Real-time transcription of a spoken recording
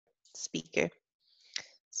speaker.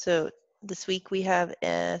 So this week we have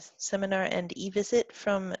a seminar and e-visit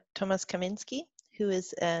from Tomasz Kaminski, who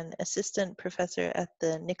is an assistant professor at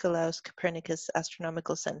the Nicolaus Copernicus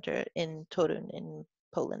Astronomical Center in Torun in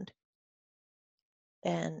Poland.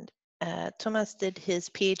 And Tomasz did his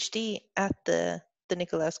PhD at the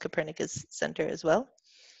Nicolaus Copernicus Center as well,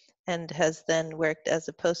 and has then worked as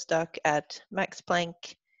a postdoc at Max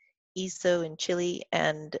Planck, ESO in Chile,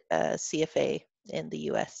 and CFA in the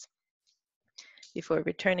US, before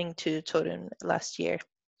returning to Torun last year.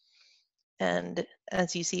 And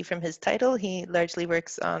as you see from his title, he largely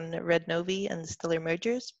works on red novae and stellar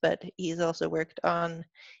mergers, but he's also worked on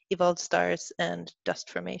evolved stars and dust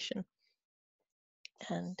formation.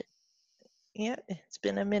 And yeah, it's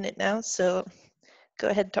been a minute now, so go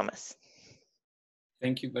ahead, Tomasz.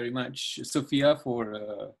 Thank you very much, Sophia,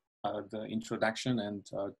 for the introduction, and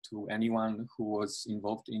to anyone who was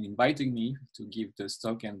involved in inviting me to give this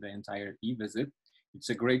talk and the entire e-visit. It's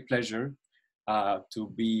a great pleasure to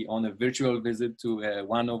be on a virtual visit to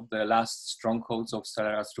one of the last strongholds of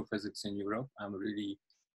stellar astrophysics in Europe. I'm really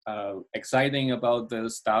excited about the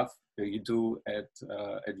stuff that you do at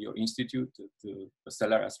your institute, the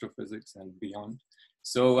stellar astrophysics and beyond.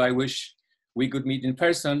 So I wish we could meet in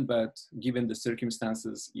person, but given the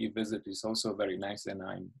circumstances, e-visit is also very nice, and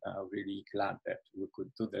I'm really glad that we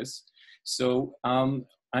could do this. So I'm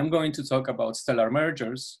going to talk about stellar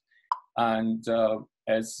mergers, and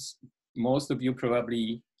as most of you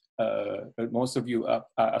probably,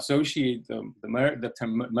 associate the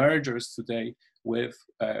term mergers today with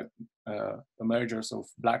the mergers of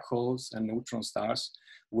black holes and neutron stars,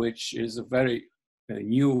 which is a very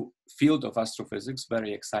new field of astrophysics,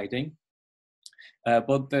 very exciting.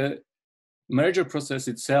 But the merger process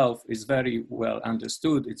itself is very well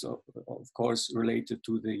understood. It's of course related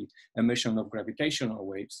to the emission of gravitational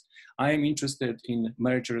waves. I am interested in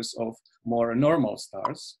mergers of more normal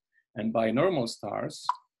stars, and by normal stars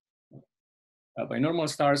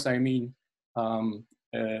I mean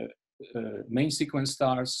main sequence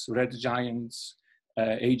stars, red giants,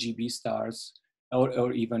 AGB stars,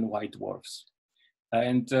 or even white dwarfs.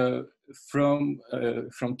 And from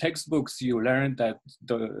textbooks, you learn that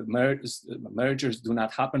the mergers do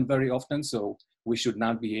not happen very often, so we should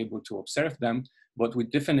not be able to observe them, but we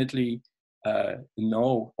definitely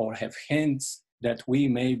know or have hints that we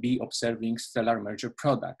may be observing stellar merger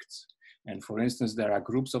products. And for instance, there are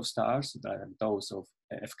groups of stars, that are those of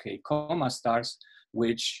FK coma stars,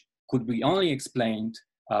 which could be only explained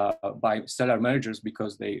by stellar mergers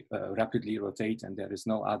because they rapidly rotate, and there is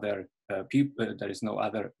no other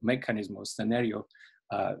mechanism or scenario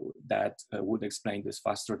that would explain this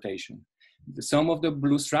fast rotation. Some of the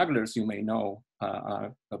blue stragglers you may know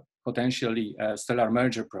are potentially stellar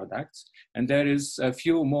merger products, and there is a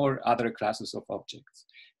few more other classes of objects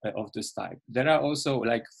of this type. There are also,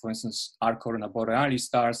 like for instance, Aurora Borealis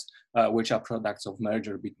stars, which are products of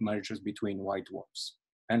mergers between white dwarfs.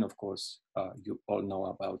 And of course, you all know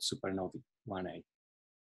about supernovae 1A.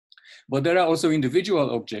 But there are also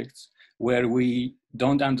individual objects where we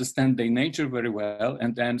don't understand their nature very well,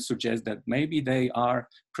 and then suggest that maybe they are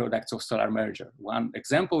products of stellar merger. One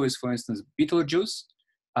example is, for instance, Betelgeuse,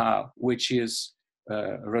 which is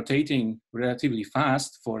rotating relatively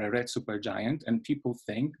fast for a red supergiant, and people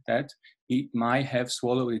think that it might have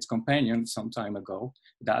swallowed its companion some time ago.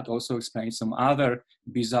 That also explains some other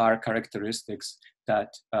bizarre characteristics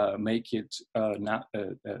that make it not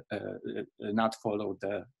follow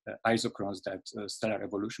the isochrones that stellar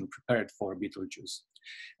evolution prepared for Betelgeuse.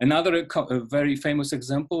 Another very famous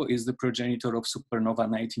example is the progenitor of supernova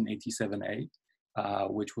 1987A,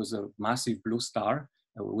 which was a massive blue star,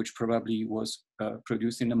 which probably was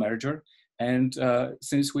produced in a merger. And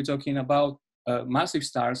since we're talking about massive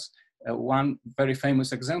stars, one very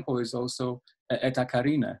famous example is also Eta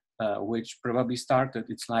Carinae, which probably started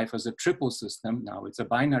its life as a triple system. Now it's a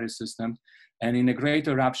binary system. And in a great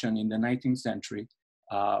eruption in the 19th century,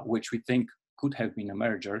 which we think could have been a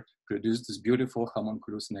merger, produced this beautiful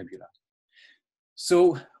homunculus nebula.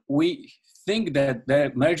 So we think that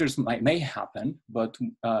the mergers may happen, but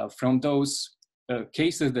from those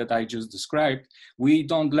cases that I just described, we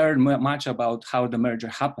don't learn much about how the merger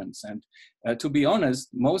happens. And to be honest,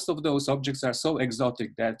 most of those objects are so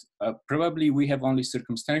exotic that probably we have only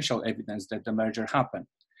circumstantial evidence that the merger happened.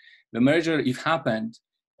 The merger, if happened,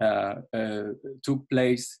 took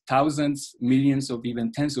place thousands, millions, or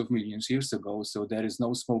even tens of millions years ago. So there is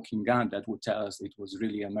no smoking gun that would tell us it was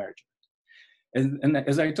really a merger. And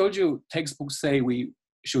as I told you, textbooks say we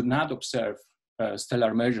should not observe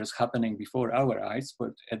stellar mergers happening before our eyes,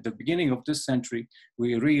 but at the beginning of this century,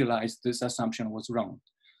 we realized this assumption was wrong.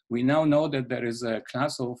 We now know that there is a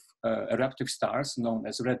class of eruptive stars known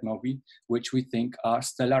as red novae, which we think are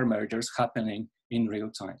stellar mergers happening in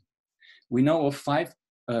real time. We know of 5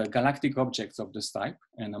 galactic objects of this type,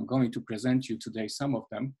 and I'm going to present you today some of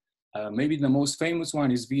them. Maybe the most famous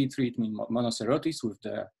one is V3 Monocerotis with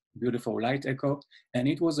the beautiful light echo, and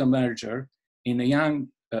it was a merger in a young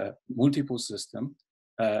multiple system,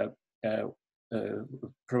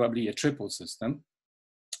 probably a triple system.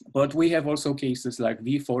 But we have also cases like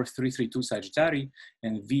V4332 Sagittari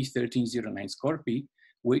and V1309 Scorpii,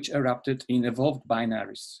 which erupted in evolved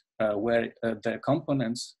binaries, where the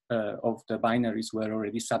components of the binaries were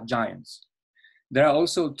already subgiants. There are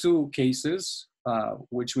also 2 cases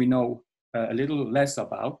which we know a little less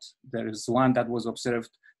about. There is one that was observed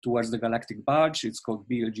towards the galactic bulge. It's called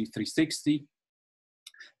BLG 360.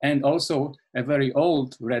 And also a very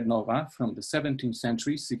old red nova from the 17th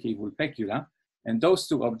century, CK Vulpecula. And those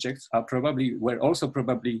 2 objects were also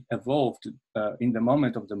probably evolved in the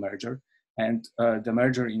moment of the merger, and the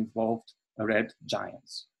merger involved red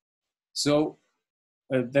giants. So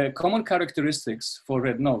the common characteristics for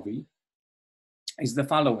red novae is the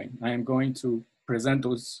following. I am going to present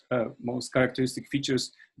those most characteristic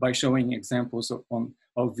features by showing examples of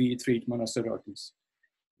V3 Monocerotis.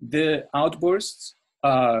 The outbursts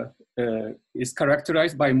is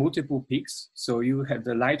characterized by multiple peaks. So you have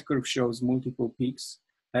the light curve shows multiple peaks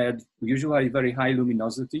at usually very high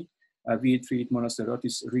luminosity. V3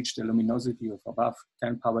 Monocerotis reached a luminosity of above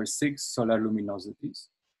 10⁶ solar luminosities.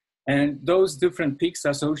 And those different peaks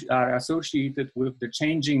are associated with the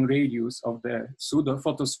changing radius of the pseudo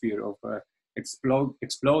photosphere of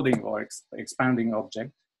exploding or expanding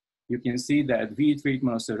object. You can see that V3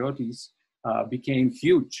 Monocerotis became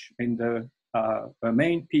huge. In the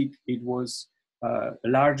main peak, it was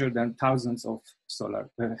larger than thousands of solar,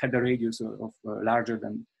 had a radius of larger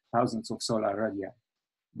than thousands of solar radii.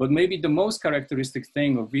 But maybe the most characteristic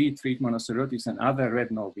thing of V3 Monocerotis and other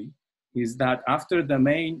red novae is that after the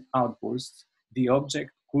main outburst, the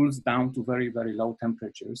object cools down to very, very low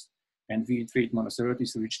temperatures, and V3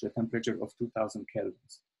 Monocerotis reached a temperature of 2000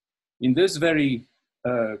 kelvins. In this very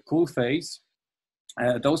cool phase,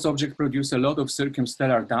 those objects produce a lot of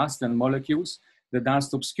circumstellar dust and molecules. The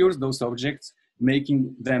dust obscures those objects,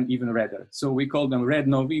 making them even redder. So we call them red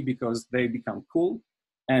novae because they become cool,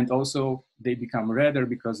 and also they become redder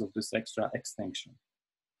because of this extra extinction.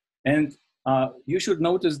 And you should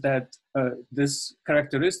notice that this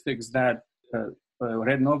characteristics that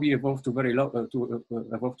red novae evolve to very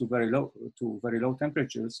low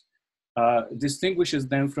temperatures distinguishes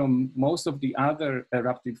them from most of the other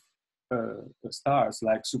eruptive stars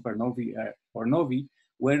like supernovae or novae,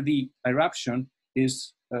 where the eruption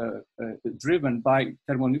is driven by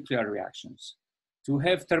thermonuclear reactions. To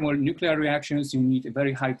have thermonuclear reactions, you need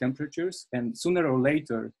very high temperatures, and sooner or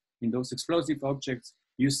later, in those explosive objects,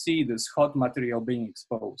 you see this hot material being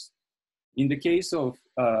exposed. In the case of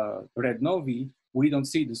red novae, we don't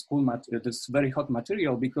see this this very hot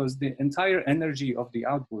material because the entire energy of the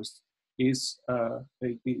outburst is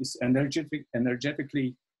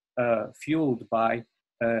energetically fueled by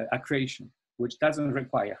accretion, which doesn't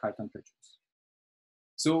require high temperatures.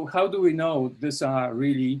 So how do we know these are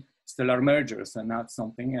really stellar mergers and not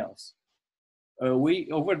something else?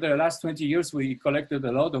 Over the last 20 years, we collected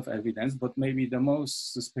a lot of evidence, but maybe the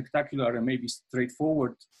most spectacular and maybe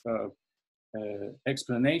straightforward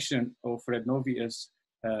explanation of red novae as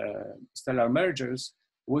stellar mergers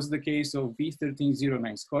was the case of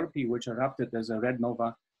V1309 Scorpii, which erupted as a red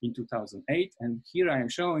nova in 2008. And here I am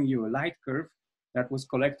showing you a light curve that was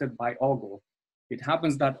collected by Ogle. It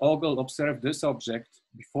happens that Ogle observed this object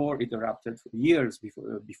before it erupted, years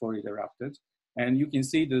before it erupted. And you can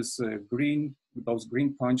see this those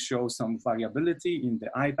green points show some variability in the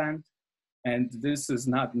I band. And this is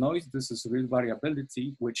not noise, this is real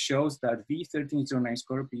variability, which shows that V1309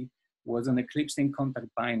 Scorpii was an eclipsing contact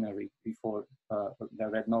binary before the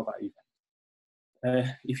red nova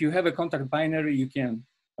event. If you have a contact binary, you can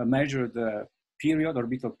measure the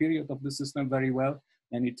orbital period of the system very well.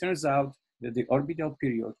 And it turns out that the orbital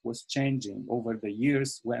period was changing over the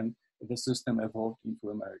years when the system evolved into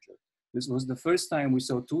a merger. This was the first time we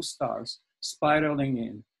saw 2 stars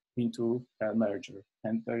spiraling into a merger.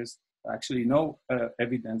 And there is actually no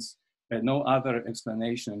evidence, no other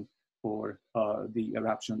explanation for the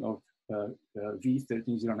eruption of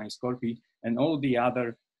V1309 Scorpii, and all the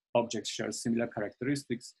other objects share similar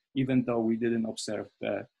characteristics, even though we didn't observe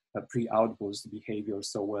the pre-outburst behavior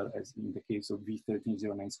so well as in the case of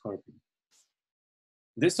V1309 Scorpii.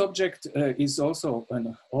 This object is also,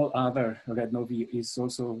 and all other red novae is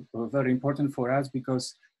also very important for us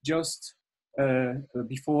because just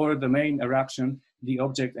before the main eruption, the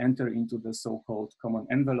object entered into the so-called common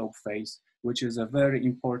envelope phase, which is a very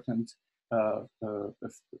important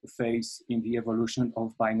phase in the evolution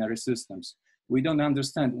of binary systems. We don't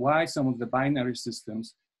understand why some of the binary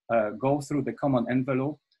systems go through the common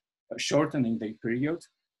envelope, shortening their period,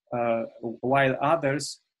 while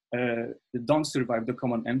others don't survive the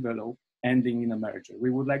common envelope, ending in a merger.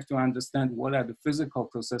 We would like to understand what are the physical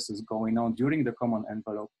processes going on during the common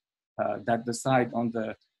envelope that decide on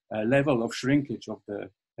the level of shrinkage of the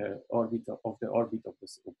orbit of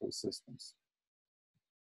those systems.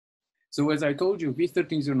 So as I told you,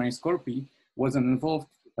 V1309 Scorpii was an involved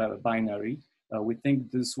binary. We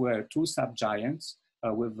think these were two subgiants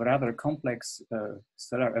with rather complex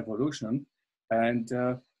stellar evolution, and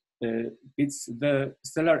it's the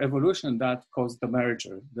stellar evolution that caused the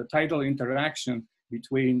merger. The tidal interaction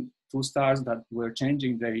between two stars that were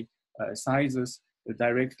changing their sizes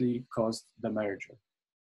directly caused the merger.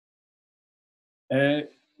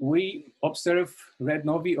 We observe red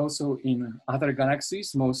novae also in other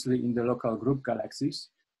galaxies, mostly in the local group galaxies,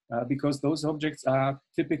 because those objects are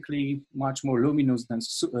typically much more luminous than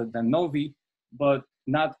novae, but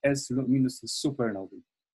not as luminous as supernovae.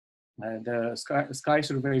 The sky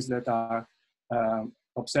surveys that are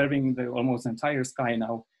observing the almost entire sky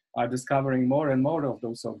now are discovering more and more of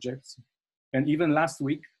those objects. And even last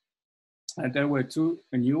week, there were two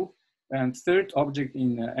new and third object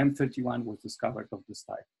in M31 was discovered of this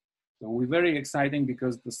type. So we're very exciting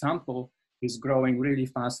because the sample is growing really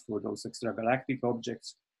fast for those extragalactic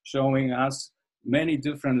objects, showing us many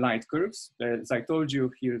different light curves. As I told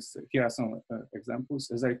you, here are some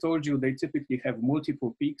examples. As I told you, they typically have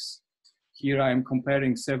multiple peaks. Here I am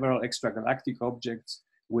comparing several extragalactic objects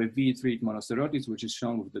with V3 monocerotis, which is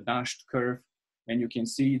shown with the dashed curve. And you can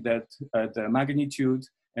see that the magnitude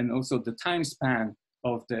and also the time span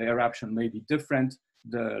of the eruption may be different.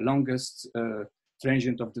 The longest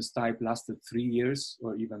transient of this type lasted 3 years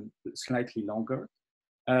or even slightly longer.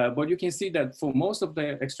 But you can see that for most of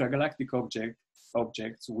the extragalactic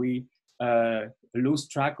objects, we lose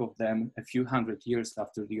track of them a few hundred years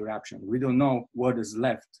after the eruption. We don't know what is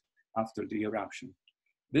left after the eruption.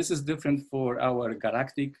 This is different for our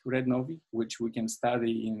galactic red novae, which we can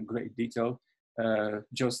study in great detail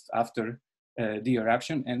just after the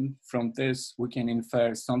eruption. And from this, we can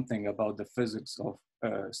infer something about the physics of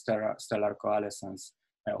stellar coalescence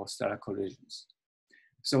or stellar collisions.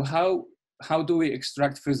 So how do we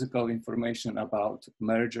extract physical information about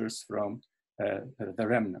mergers from the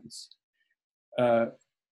remnants?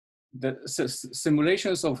 The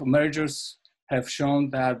simulations of mergers have shown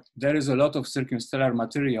that there is a lot of circumstellar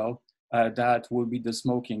material that will be the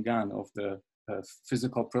smoking gun of the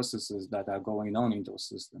physical processes that are going on in those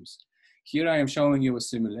systems. Here I am showing you a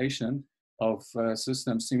simulation of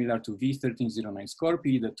systems similar to V1309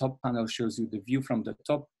 Scorpii. The top panel shows you the view from the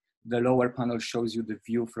top. The lower panel shows you the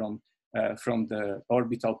view from the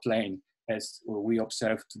orbital plane as we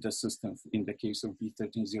observed the system in the case of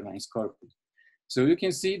V1309 Scorpii. So you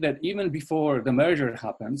can see that even before the merger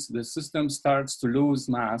happens, the system starts to lose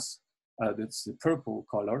mass, that's the purple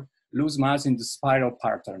color, lose mass in the spiral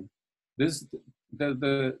pattern.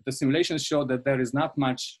 The simulations show that there is not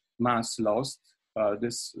much mass lost.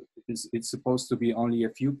 It's supposed to be only a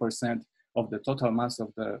few % of the total mass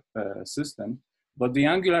of the system, but the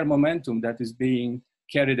angular momentum that is being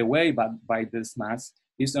carried away by this mass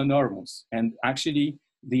is enormous. And actually,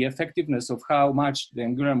 the effectiveness of how much the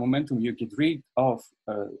angular momentum you get rid of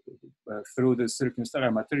through the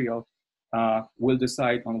circumstellar material will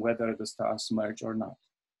decide on whether the stars merge or not.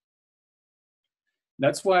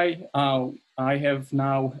 That's why I have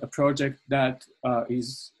now a project that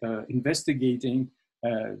is investigating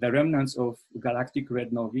the remnants of galactic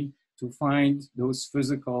red novae to find those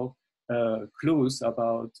physical clues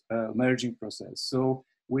about merging process. So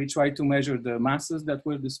we try to measure the masses that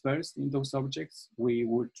were dispersed in those objects. We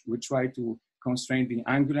try to constrain the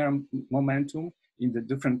angular momentum in the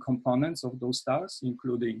different components of those stars,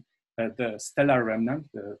 including the stellar remnant,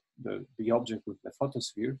 the object with the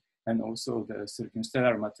photosphere, and also the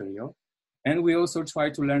circumstellar material. And we also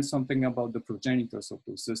try to learn something about the progenitors of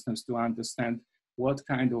those systems to understand what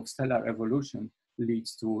kind of stellar evolution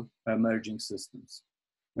leads to merging systems.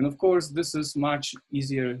 And of course, this is much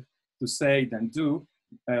easier to say than do,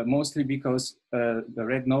 mostly because the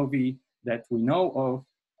red novae that we know of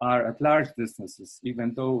are at large distances.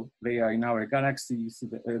 Even though they are in our galaxy,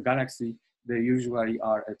 they usually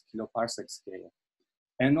are at kiloparsec scale.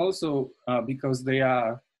 And also because they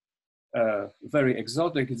are very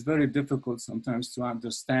exotic, it's very difficult sometimes to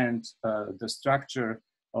understand the structure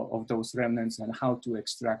of those remnants and how to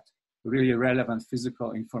extract really relevant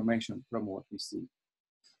physical information from what we see.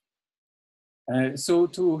 So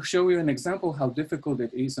to show you an example how difficult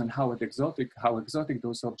it is and how exotic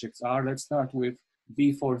those objects are, let's start with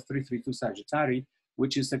V4332 Sagittari,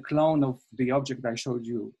 which is a clone of the object I showed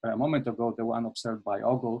you a moment ago, the one observed by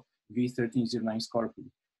Ogle, V1309 Scorpio.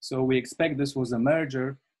 So we expect this was a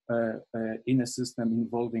merger in a system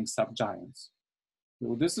involving subgiants.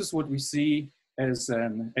 So this is what we see as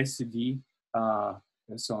an SCD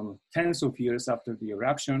some tens of years after the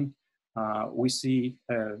eruption. We see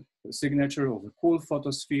a signature of a cool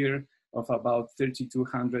photosphere of about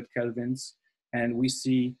 3200 kelvins, and we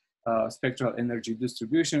see spectral energy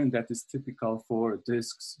distribution that is typical for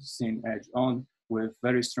disks seen edge on with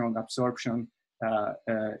very strong absorption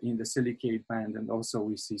in the silicate band, and also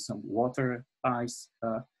we see some water ice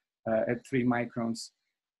at 3 microns.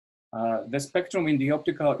 The spectrum in the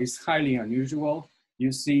optical is highly unusual.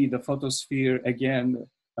 You see the photosphere again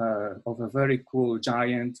of a very cool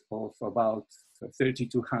giant of about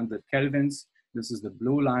 3200 kelvins. This is the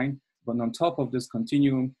blue line, but on top of this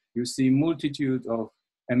continuum, you see multitude of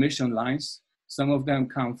emission lines. Some of them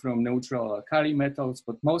come from neutral alkali metals,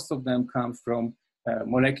 but most of them come from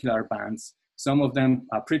molecular bands. Some of them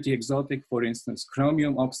are pretty exotic. For instance,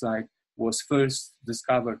 chromium oxide was first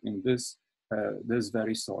discovered in this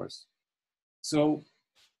very source. So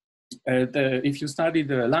if you study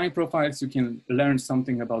the line profiles, you can learn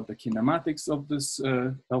something about the kinematics of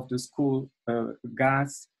this cool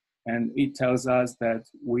gas, and it tells us that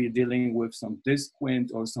we're dealing with some disk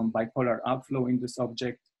wind or some bipolar outflow in this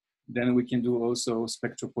object. Then we can do also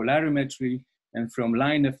spectropolarimetry, and from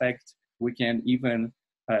line effect, we can even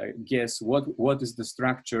guess what is the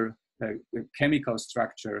structure, the chemical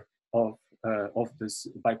structure of this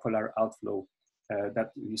bipolar outflow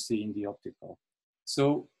that you see in the optical.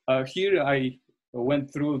 So here I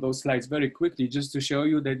went through those slides very quickly just to show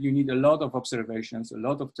you that you need a lot of observations, a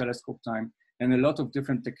lot of telescope time, and a lot of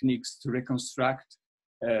different techniques to reconstruct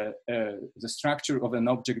the structure of an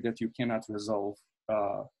object that you cannot resolve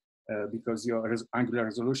because your angular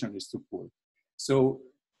resolution is too poor. So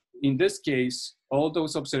in this case, all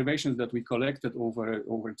those observations that we collected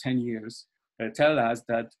over 10 years tell us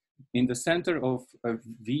that in the center of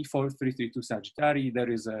V4332 Sagittari,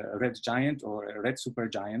 there is a red giant or a red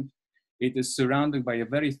supergiant. It is surrounded by a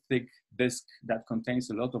very thick disk that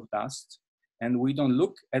contains a lot of dust. And we don't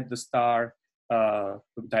look at the star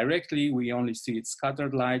directly, we only see its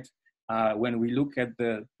scattered light. When we look at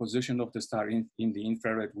the position of the star in the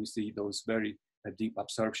infrared, we see those very deep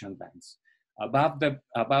absorption bands. Above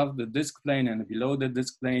the disk plane and below the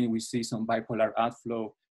disk plane, we see some bipolar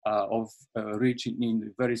outflow of rich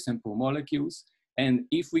in very simple molecules. And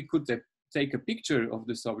if we could take a picture of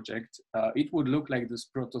this object, it would look like this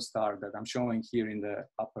protostar that I'm showing here in the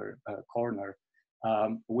upper corner,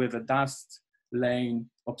 with a dust lane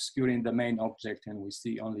obscuring the main object, and we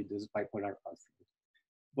see only this bipolar outflow.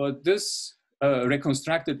 But this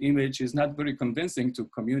reconstructed image is not very convincing to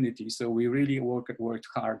community, so we really worked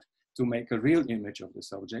hard to make a real image of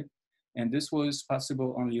this object. And this was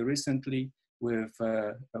possible only recently with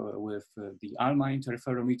the ALMA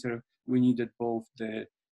interferometer. We needed both the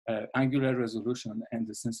angular resolution and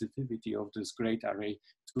the sensitivity of this great array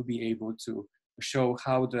to be able to show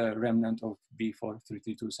how the remnant of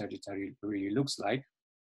V4332 Sagittarius really looks like.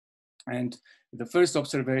 And the first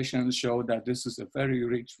observations show that this is a very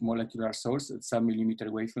rich molecular source at sub-millimeter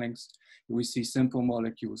wavelengths. We see simple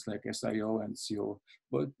molecules like SiO and CO,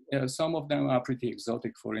 but some of them are pretty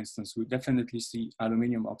exotic. For instance, we definitely see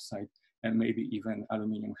aluminum oxide and maybe even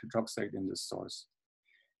aluminum hydroxide in this source.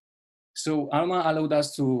 So ALMA allowed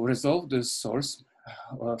us to resolve this source.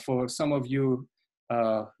 For some of you,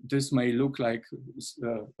 this may look like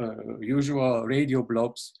usual radio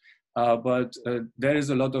blobs, but there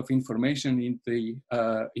is a lot of information in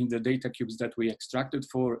the data cubes that we extracted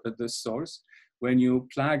for this source. When you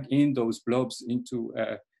plug in those blobs into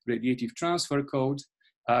a radiative transfer code,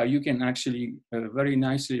 you can actually very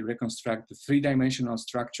nicely reconstruct the three-dimensional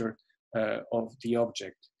structure of the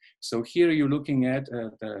object. So here you're looking at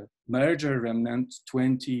the merger remnant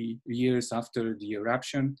 20 years after the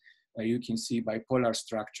eruption. You can see bipolar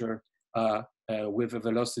structure with a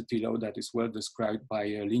velocity law that is well described by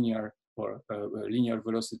a linear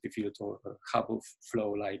velocity field or Hubble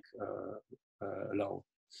flow-like law.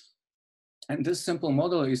 And this simple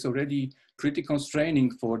model is already pretty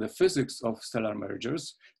constraining for the physics of stellar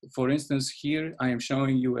mergers. For instance, here I am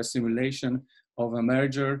showing you a simulation of a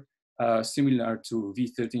merger similar to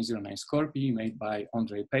V1309 Scorpio made by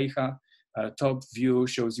Andrzej Pejcha. Top view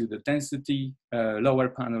shows you the density, lower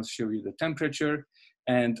panels show you the temperature,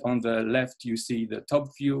 and on the left you see the top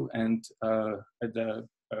view, and at the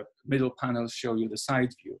middle panels show you the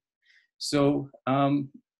side view. So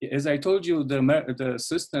as I told you, the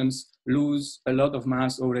systems lose a lot of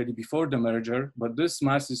mass already before the merger, but this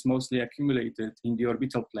mass is mostly accumulated in the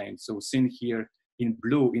orbital plane. So seen here in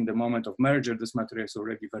blue, in the moment of merger, this material is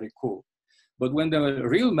already very cool. But when the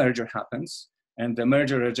real merger happens, and the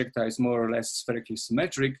merger ejecta is more or less spherically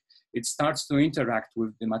symmetric, it starts to interact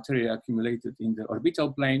with the material accumulated in the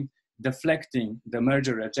orbital plane, deflecting the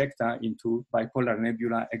merger ejecta into bipolar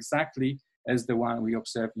nebula exactly as the one we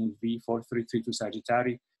observed in V4332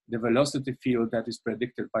 Sagittari. The velocity field that is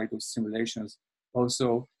predicted by those simulations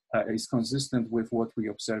also is consistent with what we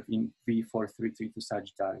observed in V4332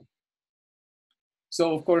 Sagittari.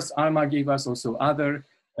 So of course, ALMA gave us also other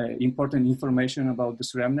important information about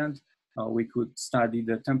this remnant. We could study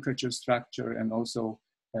the temperature structure and also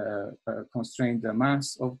constrain the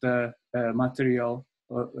mass of the material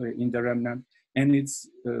in the remnant. And it's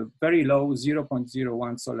very low,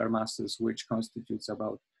 0.01 solar masses, which constitutes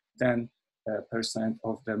about 10%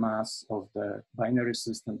 of the mass of the binary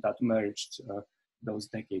system that merged those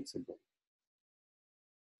decades ago.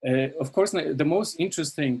 Of course, the most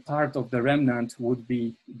interesting part of the remnant would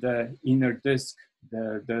be the inner disk,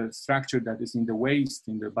 the structure that is in the waist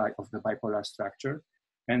of the bipolar structure.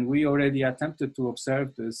 And we already attempted to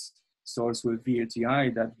observe this source with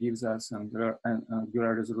VLTI that gives us an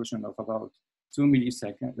angular resolution of about 2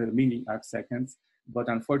 milliarc seconds. But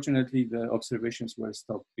unfortunately, the observations were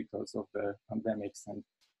stopped because of the pandemics, and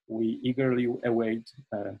we eagerly await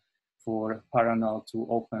for Paranal to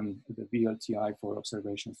open the VLTI for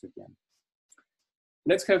observations again.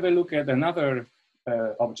 Let's have a look at another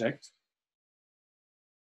object.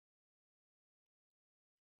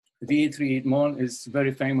 V38MON is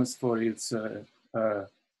very famous for its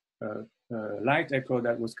light echo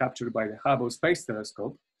that was captured by the Hubble Space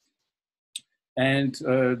Telescope. And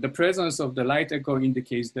the presence of the light echo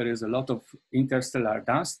indicates there is a lot of interstellar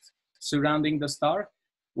dust surrounding the star.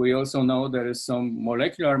 We also know there is some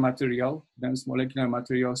molecular material, dense molecular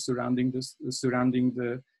material surrounding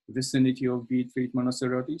the vicinity of V3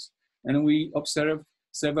 monocerotis. And we observed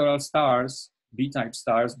several stars, B-type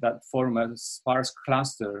stars, that form a sparse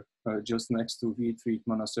cluster just next to V3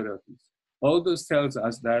 monocerotis. All this tells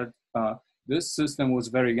us that this system was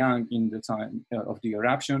very young in the time of the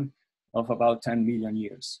eruption, of about 10 million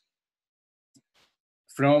years.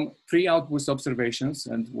 From pre-outburst observations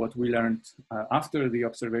and what we learned after the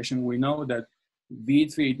observation, we know that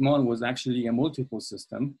V38MON was actually a multiple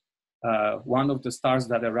system. One of the stars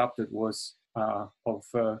that erupted was of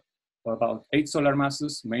about 8 solar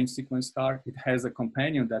masses, main sequence star. It has a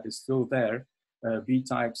companion that is still there, a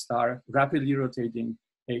B-type star, rapidly rotating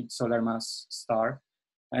 8 solar mass star.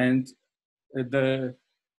 And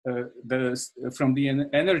from the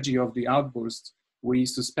energy of the outburst, we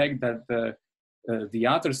suspect that the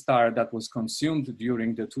other star that was consumed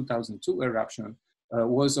during the 2002 eruption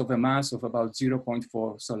was of a mass of about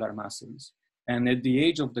 0.4 solar masses. And at the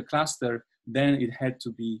age of the cluster, then it had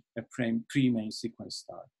to be a pre-main sequence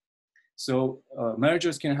star. So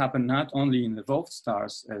mergers can happen not only in evolved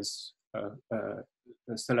stars, as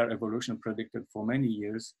stellar evolution predicted for many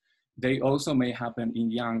years, they also may happen in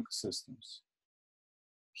young systems.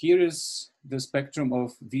 Here is the spectrum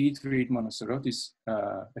of V3 monocerotis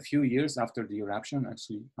a few years after the eruption.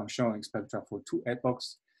 Actually, I'm showing spectra for 2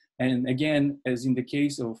 epochs. And again, as in the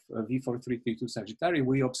case of V4332 Sagittari,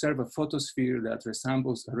 we observe a photosphere that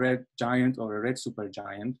resembles a red giant or a red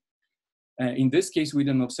supergiant. In this case, we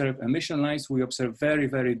don't observe emission lines. We observe very,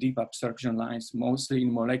 very deep absorption lines, mostly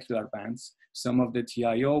in molecular bands. Some of the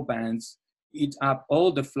TIO bands eat up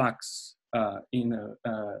all the flux in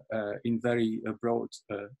very broad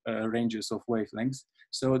ranges of wavelengths.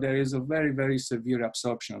 So there is a very, very severe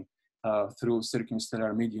absorption through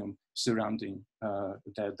circumstellar medium surrounding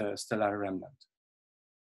the stellar remnant.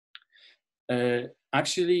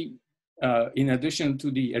 Actually, in addition to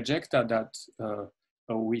the ejecta that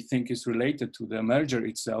we think is related to the merger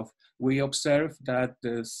itself, we observe that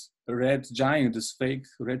this red giant, this fake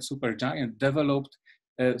red supergiant, developed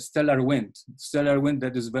a stellar wind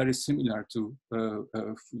that is very similar to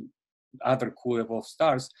other cool evolved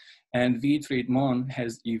stars. And V38MON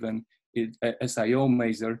has even a SIO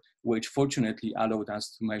maser, which fortunately allowed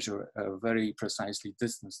us to measure very precisely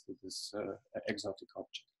distance to this exotic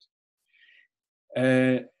object.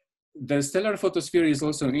 The stellar photosphere is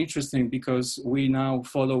also interesting because we now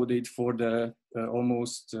followed it for the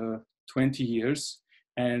almost 20 years.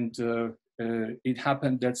 And it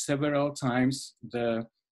happened that several times the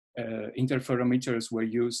interferometers were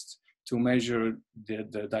used to measure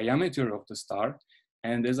the diameter of the star.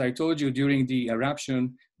 And as I told you, during the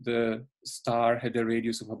eruption, the star had a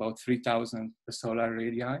radius of about 3,000 solar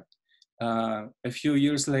radii. A few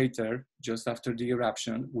years later, just after the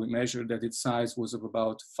eruption, we measured that its size was of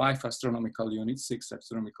about 5 astronomical units, 6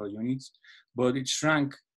 astronomical units, but it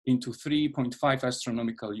shrank into 3.5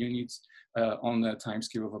 astronomical units on a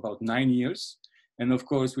timescale of about 9 years. And of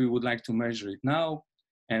course, we would like to measure it now.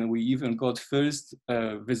 And we even got first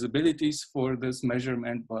visibilities for this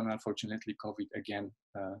measurement, but unfortunately, COVID again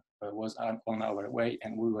was on our way,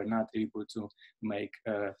 and we were not able to make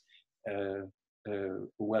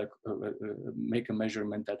make a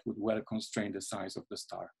measurement that would well constrain the size of the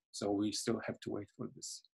star. So we still have to wait for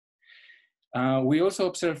this. We also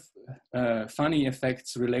observe funny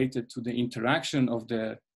effects related to the interaction of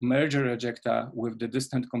the merger ejecta with the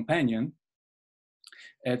distant companion.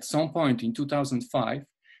 At some point in 2005,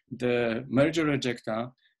 the merger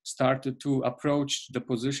ejecta started to approach the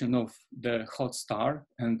position of the hot star,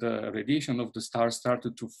 and the radiation of the star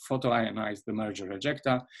started to photoionize the merger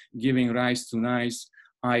ejecta, giving rise to nice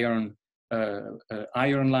iron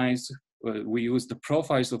lines. We use the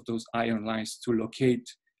profiles of those iron lines to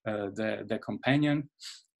locate the companion.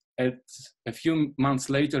 At a few months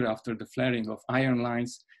later, after the flaring of iron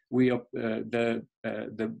lines, the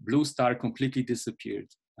blue star completely disappeared.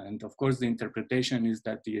 And of course, the interpretation is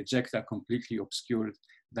that the ejecta completely obscured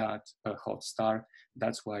that hot star.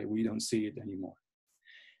 That's why we don't see it anymore.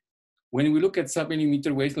 When we look at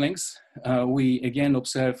sub-millimeter wavelengths, we again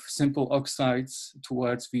observe simple oxides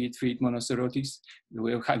towards V3 monocerotis.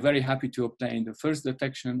 We are very happy to obtain the first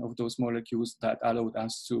detection of those molecules that allowed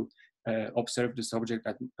us to observe this object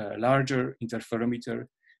at a larger interferometer.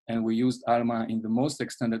 And we used ALMA in the most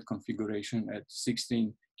extended configuration at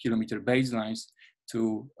 16 kilometer baselines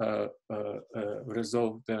to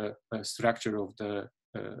resolve the structure of the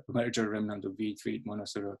merger remnant of V3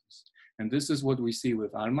 monocerotis. And this is what we see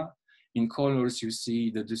with ALMA. In colors, you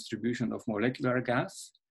see the distribution of molecular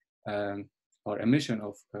gas or emission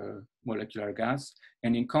of molecular gas.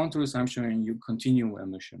 And in contours, I'm showing you continuum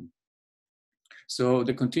emission. So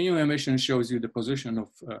the continuum emission shows you the position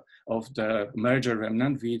of the merger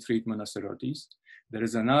remnant, V3 monocerotis. There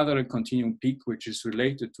is another continuum peak, which is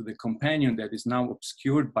related to the companion that is now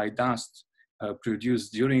obscured by dust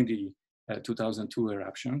produced during the 2002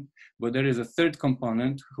 eruption. But there is a third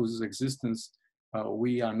component whose existence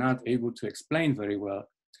we are not able to explain very well.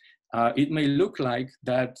 It may look like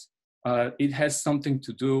that it has something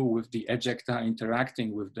to do with the ejecta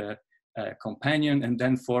interacting with the companion and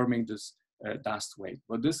then forming this dust wave.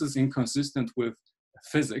 But this is inconsistent with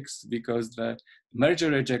physics because the merger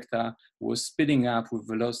ejecta was speeding up with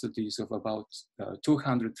velocities of about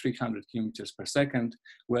 200, 300 kilometers per second,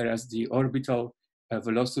 whereas the orbital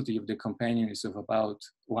velocity of the companion is of about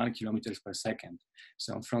 1 kilometers per second.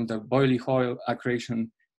 So from the Boyle-Hoyle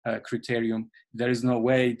accretion criterion, there is no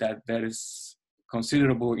way that there is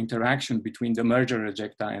considerable interaction between the merger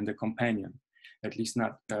ejecta and the companion, at least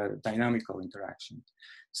not dynamical interaction.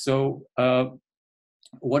 So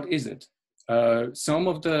what is it? Some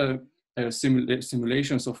of the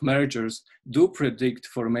simulations of mergers do predict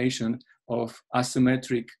formation of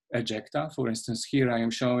asymmetric ejecta. For instance, here I am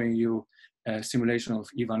showing you a simulation of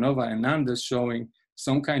Ivanova and Nandes showing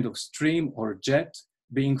some kind of stream or jet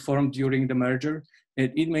being formed during the merger.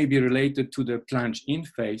 It may be related to the plunge-in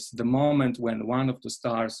phase, the moment when one of the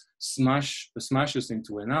stars smashes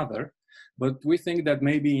into another. But we think that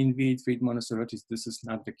maybe in V3 monocerotis, this is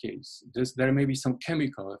not the case. There may be some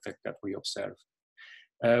chemical effect that we observe.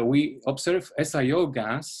 We observe SiO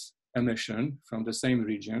gas emission from the same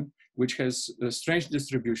region, which has a strange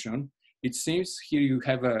distribution. It seems here you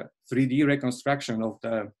have a 3D reconstruction of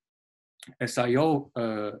the SiO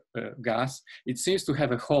gas. It seems to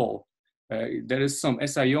have a hole. There is some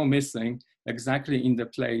SiO missing exactly in the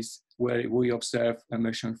place where we observe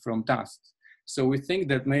emission from dust. So we think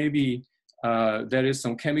that maybe there is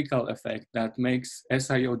some chemical effect that makes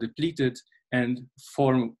SiO depleted and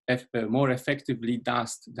form more effectively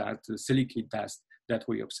dust, that silicate dust that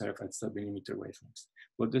we observe at sub-millimeter wavelengths.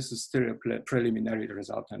 But this is still a preliminary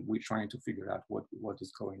result, and we're trying to figure out what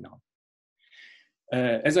is going on.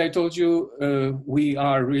 As I told you, we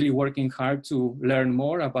are really working hard to learn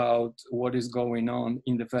more about what is going on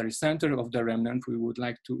in the very center of the remnant. We would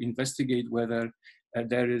like to investigate whether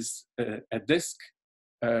there is a disk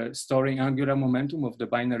storing angular momentum of the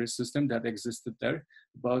binary system that existed there.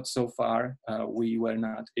 But so far, we were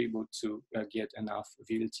not able to get enough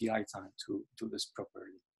VLTI time to do this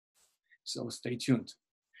properly. So stay tuned.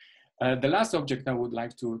 The last object I would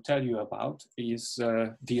like to tell you about is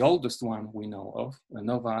the oldest one we know of,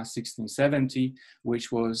 NOVA 1670,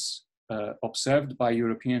 which was observed by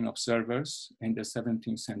European observers in the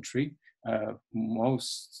 17th century.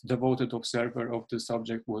 Most devoted observer of this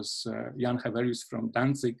object was Jan Hevelius from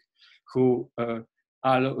Danzig, whose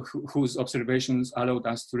observations allowed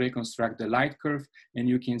us to reconstruct the light curve. And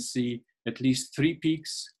you can see at least 3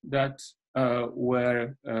 peaks that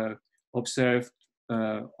were observed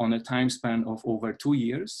on a time span of over 2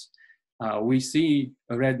 years. We see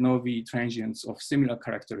red novae transients of similar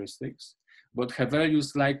characteristics, but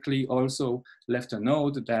Hevelius likely also left a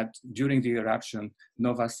note that during the eruption,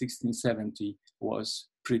 Nova 1670 was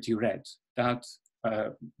pretty red. That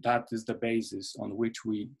is the basis on which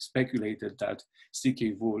we speculated that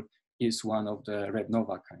CK Vul is one of the red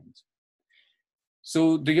nova kind.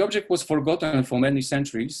 So the object was forgotten for many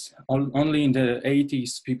centuries. Only in the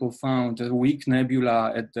 80s, people found a weak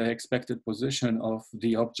nebula at the expected position of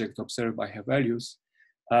the object observed by Hevelius.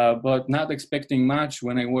 But not expecting much,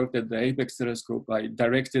 when I worked at the Apex telescope, I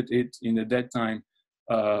directed it in the dead time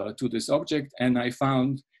to this object, and I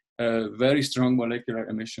found a very strong molecular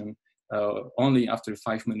emission only after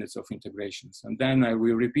 5 minutes of integrations. And then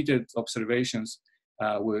we repeated observations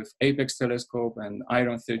with Apex telescope and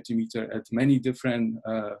iron 30-meter at many different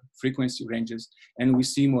frequency ranges, and we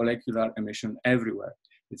see molecular emission everywhere.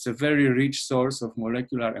 It's a very rich source of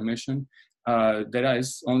molecular emission. There are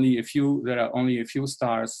only a few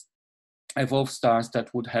stars, evolved stars,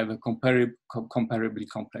 that would have a comparably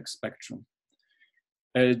complex spectrum.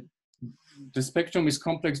 The spectrum is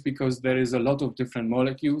complex because there is a lot of different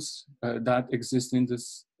molecules that exist in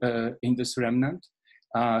this remnant.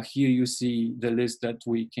 Here you see the list that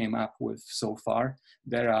we came up with so far.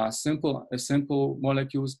 There are simple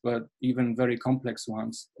molecules, but even very complex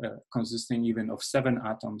ones, consisting even of 7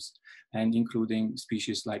 atoms and including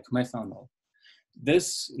species like methanol.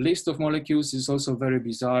 This list of molecules is also very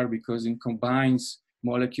bizarre because it combines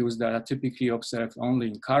molecules that are typically observed only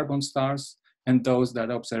in carbon stars and those that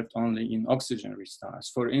are observed only in oxygen-rich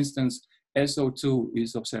stars. For instance, SO2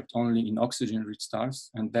 is observed only in oxygen-rich stars,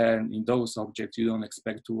 and then in those objects you don't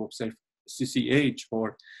expect to observe CCH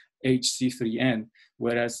or HC3N,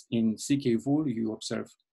 whereas in CK Vul you observe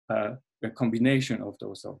a combination of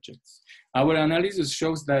those objects. Our analysis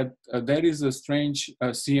shows that there is a strange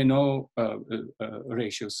CNO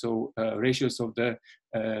ratio, so ratios of the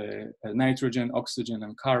nitrogen, oxygen,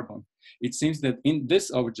 and carbon. It seems that in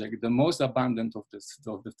this object, the most abundant of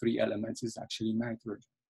the 3 elements is actually nitrogen.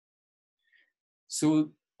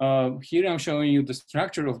 So here I'm showing you the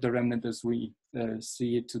structure of the remnant as we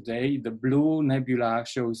see it today. The blue nebula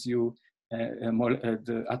shows you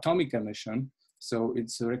the atomic emission. So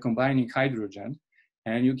it's recombining hydrogen.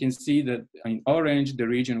 And you can see that in orange, the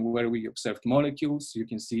region where we observed molecules, you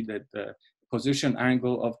can see that the position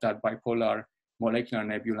angle of that bipolar molecular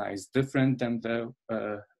nebula is different than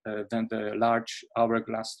the large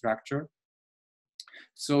hourglass structure.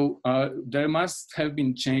 So there must have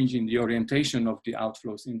been change in the orientation of the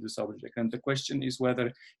outflows in this object. And the question is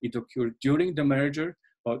whether it occurred during the merger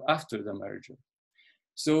or after the merger.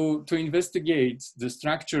 So to investigate the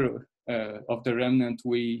structure of the remnant,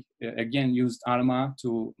 we again used ALMA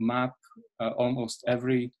to map almost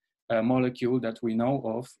every molecule that we know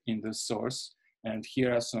of in the source. And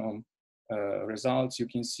here are some results. You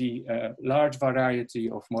can see a large variety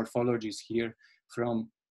of morphologies here, from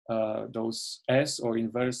those S or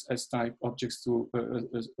inverse S-type objects to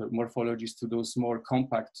morphologies to those more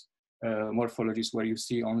compact morphologies where you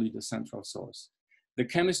see only the central source. The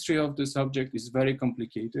chemistry of this object is very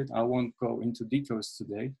complicated. I won't go into details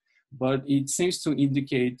today, but it seems to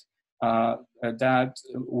indicate that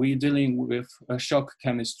we're dealing with a shock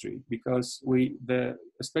chemistry, because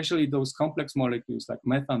especially those complex molecules like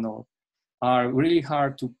methanol are really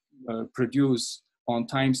hard to produce on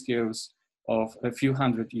timescales of a few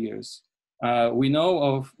hundred years. We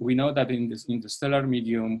know that in the stellar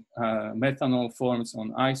medium, methanol forms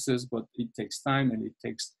on ices, but it takes time and it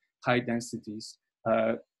takes high densities.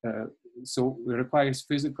 So it requires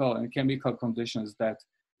physical and chemical conditions that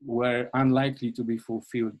were unlikely to be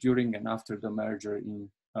fulfilled during and after the merger in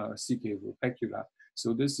CK Vulpecula.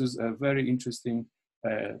 So this is a very interesting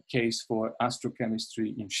case for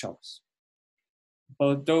astrochemistry in shocks.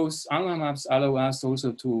 But those ALMA maps allow us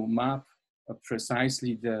also to map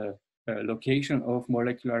precisely the location of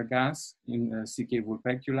molecular gas in CK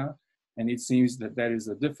Vulpecula. And it seems that there is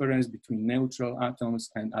a difference between neutral atoms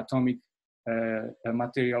and atomic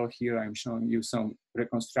material. Here I'm showing you some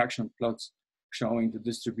reconstruction plots showing the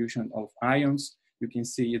distribution of ions. You can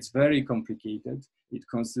see it's very complicated. It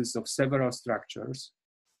consists of several structures.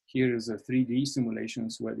 Here is a 3D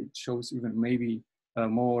simulations where it shows even maybe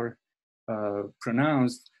more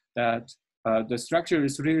pronounced that the structure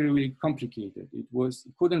is really, really complicated. It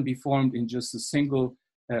couldn't be formed in just a single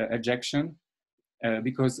ejection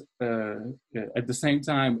because at the same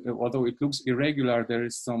time, although it looks irregular, there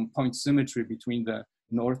is some point symmetry between the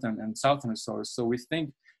northern and southern source. So we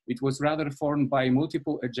think it was rather formed by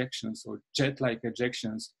multiple ejections or jet-like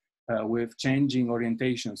ejections with changing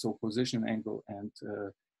orientation, so position angle and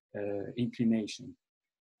inclination.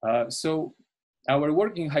 So our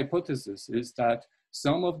working hypothesis is that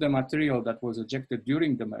some of the material that was ejected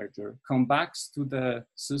during the merger comes back to the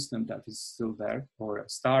system that is still there, or a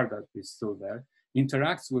star that is still there,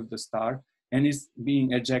 interacts with the star, and is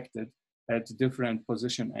being ejected at different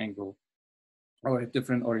position angle or at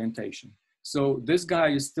different orientation. So this guy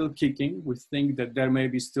is still kicking. We think that there may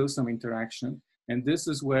be still some interaction, and this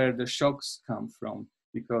is where the shocks come from,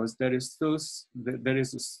 because there is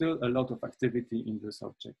still a lot of activity in this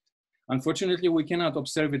object. Unfortunately, we cannot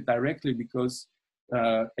observe it directly because,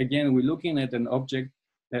 again, we're looking at an object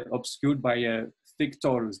obscured by a thick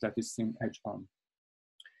torus that is seen edge on.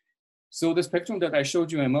 So the spectrum that I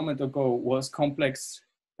showed you a moment ago was complex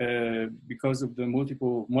because of the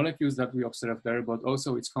multiple molecules that we observed there, but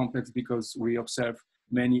also it's complex because we observe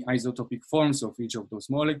many isotopic forms of each of those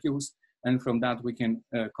molecules. And from that, we can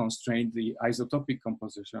constrain the isotopic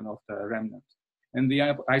composition of the remnant. And the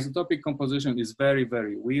isotopic composition is very,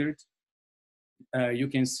 very weird. You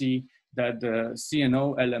can see that the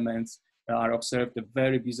CNO elements are observed at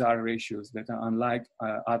very bizarre ratios that are unlike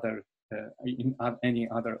in any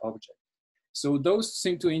other object. So those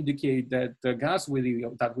seem to indicate that the gas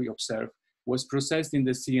that we observe was processed in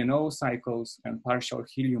the CNO cycles and partial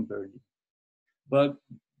helium burning. But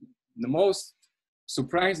the most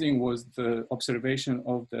surprising was the observation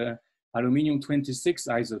of the aluminum-26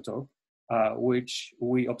 isotope, which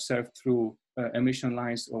we observed through emission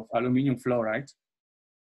lines of aluminum fluoride.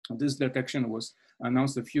 This detection was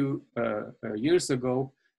announced a few years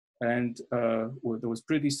ago, and there was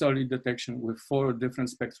pretty solid detection with 4 different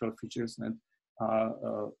spectral features, and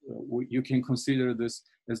you can consider this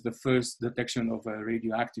as the first detection of a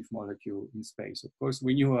radioactive molecule in space. Of course,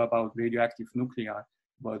 we knew about radioactive nuclei,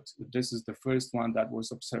 but this is the first one that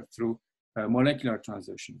was observed through molecular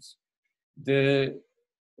transitions. The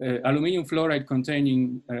aluminum fluoride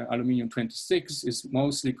containing aluminum-26 is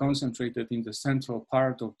mostly concentrated in the central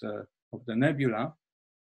part of the nebula.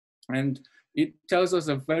 And it tells us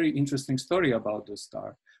a very interesting story about the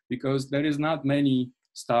star, because there is not many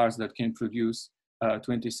stars that can produce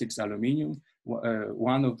 26 aluminum.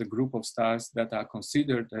 One of the group of stars that are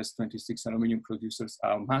considered as 26 aluminum producers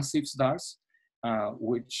are massive stars,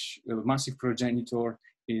 which massive progenitor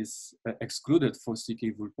is excluded for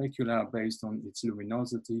CK Vulpecula based on its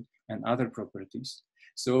luminosity and other properties.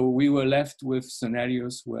 So we were left with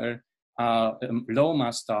scenarios where a low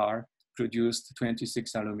mass star produced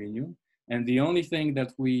 26 aluminum. And the only thing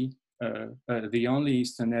that the only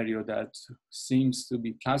scenario that seems to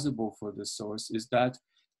be plausible for the source is that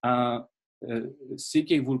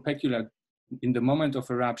CK Vulpecula in the moment of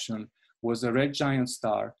eruption was a red giant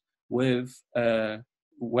star with a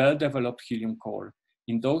well-developed helium core.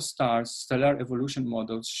 In those stars, stellar evolution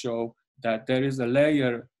models show that there is a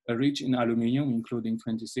layer rich in aluminum, including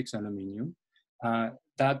 26 aluminum,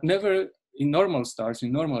 that never, in normal stars,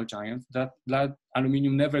 in normal giants, that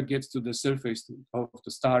aluminum never gets to the surface of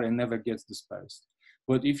the star and never gets dispersed.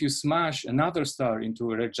 But if you smash another star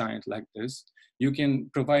into a red giant like this, you can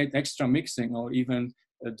provide extra mixing or even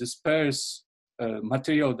disperse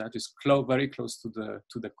material that is very close to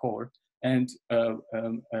the core and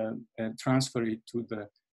transfer it to the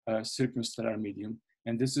circumstellar medium.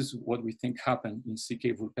 And this is what we think happened in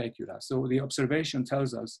CK Vulpecula. So the observation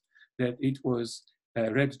tells us that it was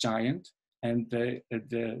a red giant, and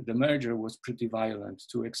the merger was pretty violent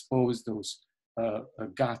to expose those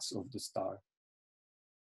guts of the star.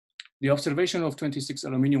 The observation of 26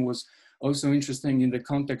 aluminum was also interesting in the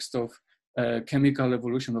context of chemical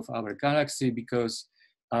evolution of our galaxy, because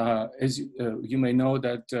as you may know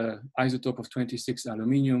that isotope of 26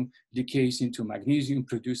 aluminum decays into magnesium,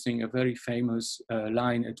 producing a very famous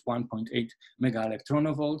line at 1.8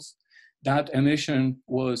 megaelectronovolts. That emission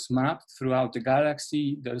was mapped throughout the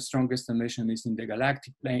galaxy. The strongest emission is in the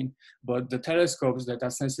galactic plane, but the telescopes that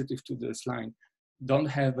are sensitive to this line don't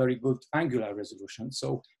have very good angular resolution.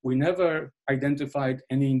 So we never identified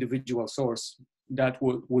any individual source that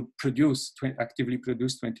would actively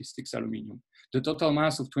produce 26 aluminum. The total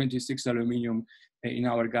mass of 26 aluminum in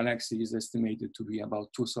our galaxy is estimated to be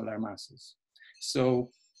about 2 solar masses.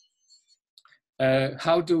 So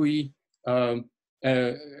how can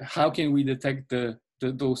we detect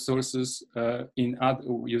those sources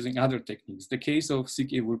using other techniques? The case of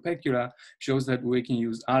CK Vulpecula shows that we can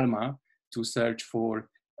use ALMA to search for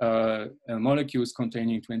molecules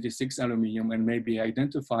containing 26 aluminum and maybe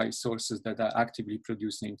identify sources that are actively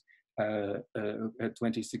producing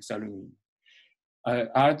 26 aluminum.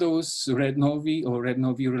 Are those red novae or red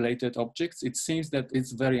novae related objects? It seems that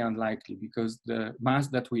it's very unlikely because the mass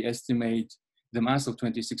that we estimate, the mass of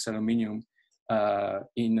 26 aluminum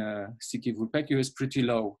in Siki-Vulpecula is pretty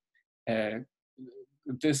low.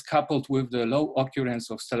 This coupled with the low occurrence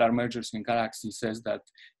of stellar mergers in galaxies says that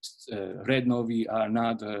red novae are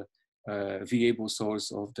not a viable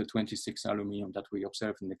source of the 26 aluminum that we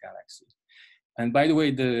observe in the galaxy. And by the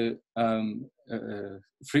way, the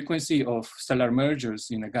frequency of stellar mergers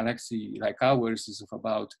in a galaxy like ours is of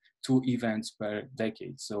about 2 events per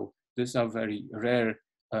decade. So these are very rare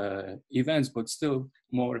events, but still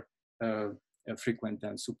more frequent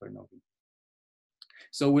than supernovae.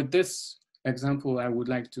 So with this example, I would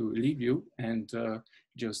like to leave you and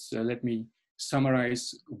just let me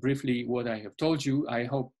summarize briefly what I have told you. I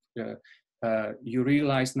hope you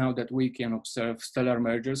realize now that we can observe stellar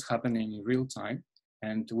mergers happening in real time,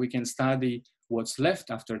 and we can study what's left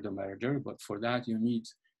after the merger, but for that you need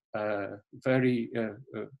very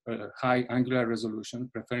high angular resolution,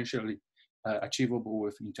 preferentially achievable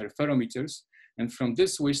with interferometers. And from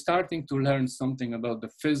this, we're starting to learn something about the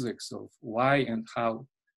physics of why and how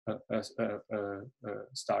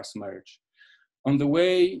stars merge. On the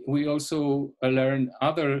way, we also learn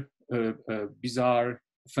other bizarre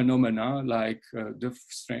phenomena like the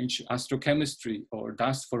strange astrochemistry or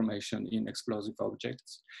dust formation in explosive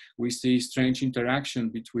objects. We see strange interaction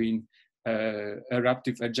between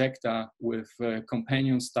eruptive ejecta with a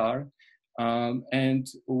companion star. And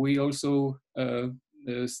we also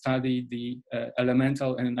study the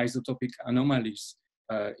elemental and isotopic anomalies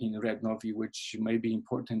in red novae, which may be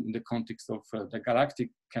important in the context of the galactic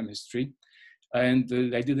chemistry. And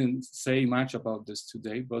I didn't say much about this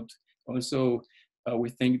today, but also we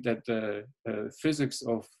think that the physics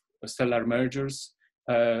of stellar mergers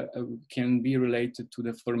can be related to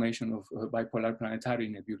the formation of bipolar planetary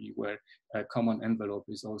nebulae, where a common envelope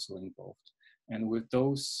is also involved. And with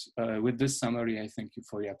this summary, I thank you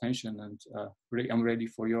for your attention, and I'm ready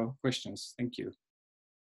for your questions. Thank you.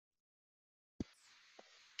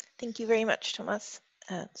 Thank you very much, Tomasz.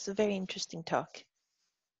 It's a very interesting talk.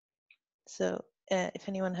 So if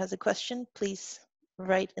anyone has a question, please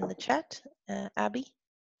write in the chat. Abby?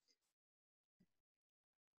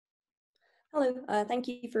 Hello, thank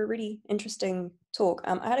you for a really interesting talk.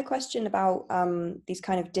 I had a question about these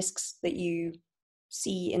kind of disks that you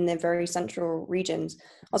see in the very central regions.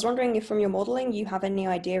 I was wondering if from your modeling, you have any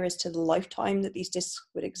idea as to the lifetime that these disks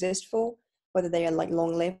would exist for, whether they are like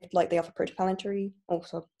long-lived, like they are for protoplanetary, or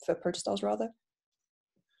for protostars rather?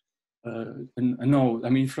 No, I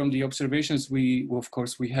mean, from the observations, of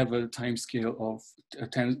course, we have a time scale of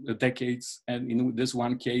 10 decades. And in this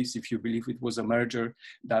one case, if you believe it was a merger,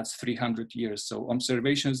 that's 300 years. So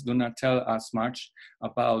observations do not tell us much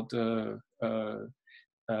about the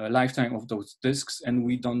lifetime of those disks. And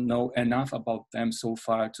we don't know enough about them so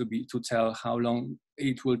far to tell how long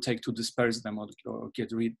it will take to disperse them or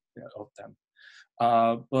get rid of them.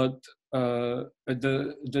 But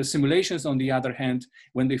the simulations, on the other hand,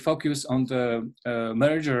 when they focus on the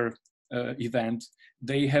merger event,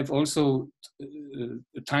 they have also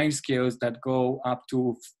timescales that go up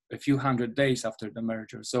to a few hundred days after the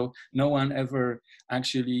merger. So no one ever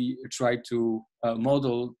actually tried to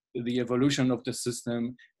model the evolution of the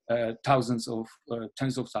system tens of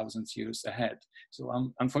thousands years ahead.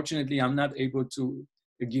 So unfortunately, I'm not able to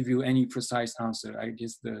give you any precise answer. I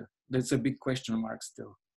guess that's a big question mark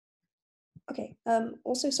still. Okay,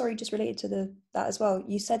 also, sorry, just related to that as well,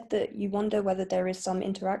 you said that you wonder whether there is some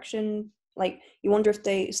interaction, like you wonder if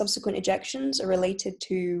the subsequent ejections are related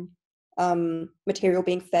to material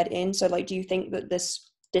being fed in. So like, do you think that this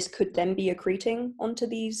could then be accreting onto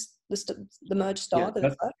the merged star?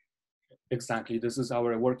 Yeah, exactly, this is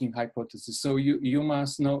our working hypothesis. So you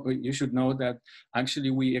should know that actually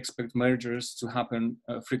we expect mergers to happen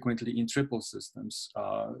frequently in triple systems.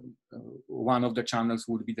 One of the channels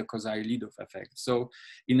would be the Kozai-Lidov effect. So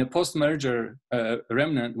in a post-merger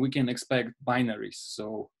remnant, we can expect binaries.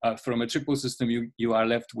 So from a triple system, you are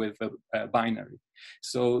left with a binary.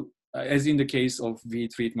 So as in the case of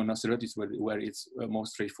V3 monocerotis, where it's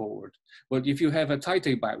most straightforward. But if you have a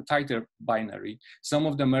tighter binary, some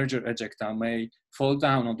of the merger ejecta may fall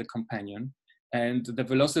down on the companion, and the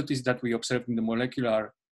velocities that we observe in the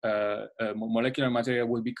molecular material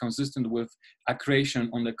will be consistent with accretion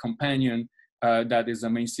on the companion that is a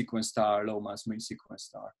main sequence star, low mass main sequence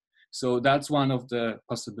star. So that's one of the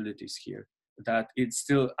possibilities here. that it's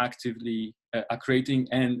still actively accreting,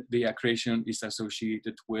 and the accretion is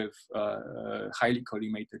associated with highly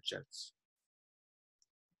collimated jets.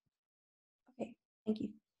 Okay, thank you.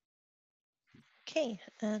 Okay,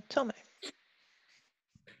 Tomer.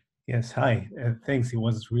 Yes, hi. Thanks. It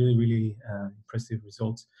was really impressive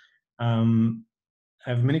results. I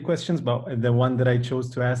have many questions, but the one that I chose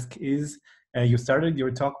to ask is, you started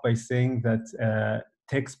your talk by saying that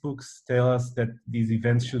textbooks tell us that these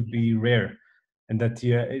events should be rare, and that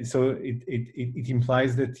so it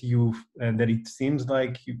implies that that it seems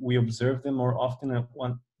like we observe them more often than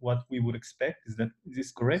what we would expect. Is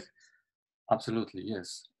this correct? Absolutely,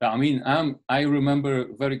 yes. I mean, I remember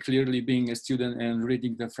very clearly being a student and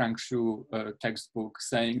reading the Frank Shu textbook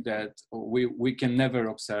saying that we can never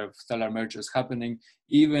observe stellar mergers happening,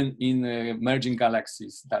 even in merging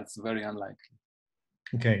galaxies. That's very unlikely.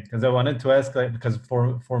 Okay, because I wanted to ask, like, because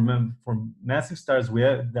for massive stars,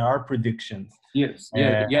 there are predictions. Yes,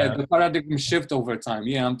 yeah, the paradigm shift over time.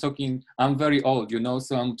 Yeah, I'm very old, you know,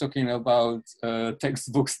 so I'm talking about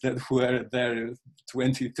textbooks that were there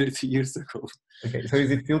 20, 30 years ago. Okay, so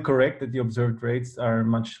is it still correct that the observed rates are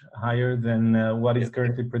much higher than what is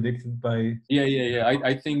currently predicted by? Yeah.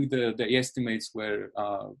 I think the estimates were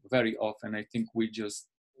very off, and I think we just,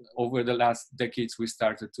 over the last decades, we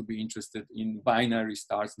started to be interested in binary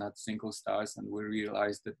stars, not single stars, and we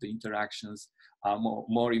realized that the interactions are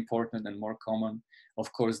more important and more common.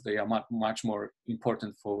 Of course, they are much more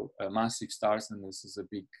important for massive stars, and this is a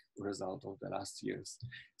big result of the last years.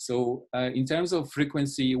 So in terms of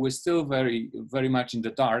frequency, we're still very much in the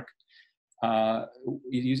dark.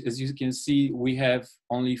 As you can see, we have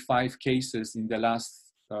only 5 cases in the last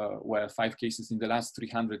 5 cases in the last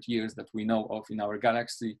 300 years that we know of in our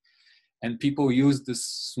galaxy. And people use this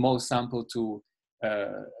small sample to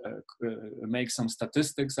make some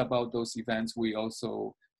statistics about those events. We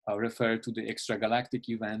also refer to the extragalactic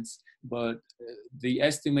events, but the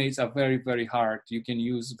estimates are very hard. You can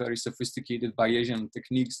use very sophisticated Bayesian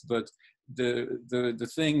techniques, but the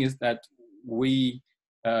thing is that we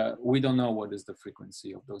don't know what is the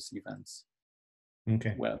frequency of those events.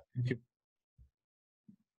 Okay. Well, thank you.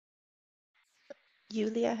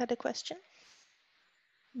 Julia had a question.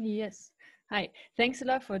 Yes. Hi. Thanks a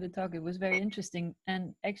lot for the talk. It was very interesting.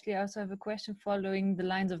 And actually, I also have a question following the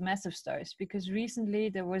lines of massive stars, because recently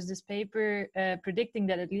there was this paper predicting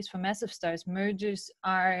that, at least for massive stars, mergers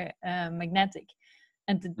are magnetic.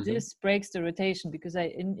 And this breaks the rotation, because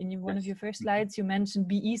in one of your first slides, you mentioned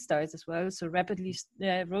BE stars as well, so rapidly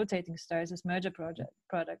rotating stars as merger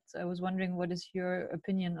products. I was wondering, what is your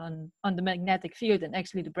opinion on the magnetic field and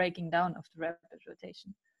actually the breaking down of the rapid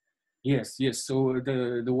rotation? Yes. So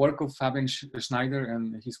the work of Fabian Schneider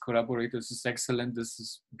and his collaborators is excellent. This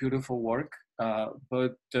is beautiful work.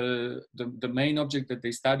 But the main object that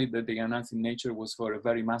they studied, that they announced in Nature, was for a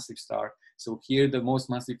very massive star. So here the most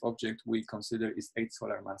massive object we consider is 8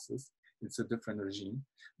 solar masses. It's a different regime.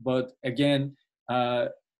 But again,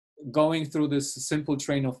 going through this simple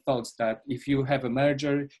train of thoughts that if you have a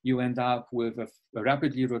merger, you end up with a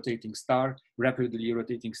rapidly rotating star. Rapidly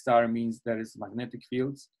rotating star means there is magnetic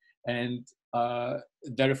fields. And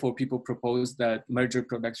therefore, people propose that merger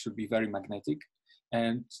products should be very magnetic.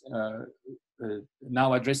 And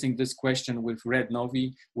now addressing this question with red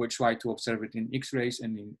novae, we try to observe it in X-rays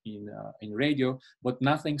and in radio, but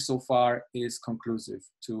nothing so far is conclusive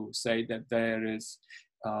to say that there is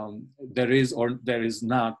or there is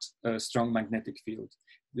not a strong magnetic field.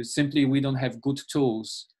 Simply, we don't have good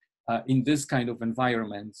tools in this kind of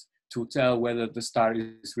environment to tell whether the star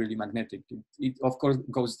is really magnetic. It of course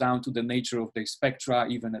goes down to the nature of the spectra.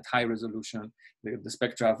 Even at high resolution, the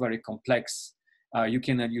spectra are very complex. You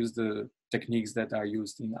cannot use the techniques that are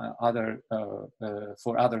used in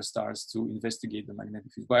for other stars to investigate the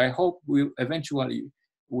magnetic field. But I hope we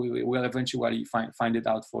will eventually find it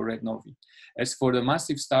out for red novae. As for the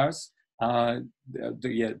massive stars,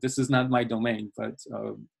 this is not my domain, but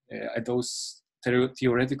those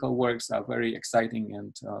theoretical works are very exciting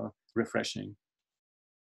and refreshing.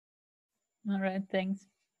 All right, thanks.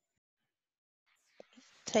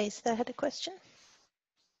 Thaisa had a question.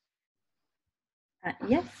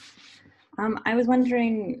 Yes. I was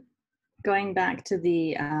wondering, going back to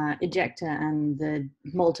the ejector and the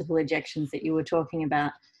multiple ejections that you were talking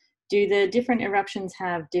about, do the different eruptions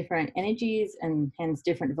have different energies and hence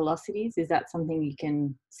different velocities? Is that something you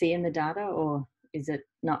can see in the data, or is it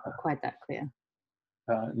not quite that clear?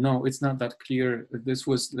 no, it's not that clear. This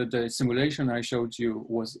was the simulation I showed you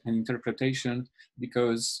was an interpretation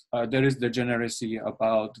because there is degeneracy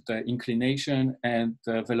about the inclination and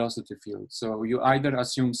the velocity field. So you either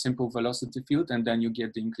assume simple velocity field and then you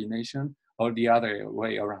get the inclination, or the other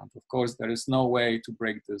way around. Of course, there is no way to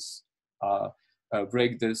break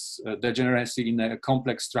this degeneracy in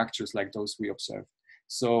complex structures like those we observe.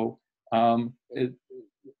 So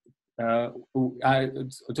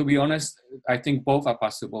to be honest, I think both are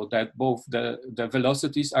possible, that both the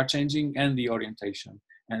velocities are changing and the orientation.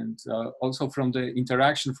 And also from the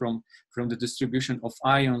interaction from the distribution of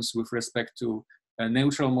ions with respect to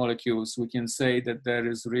neutral molecules, we can say that there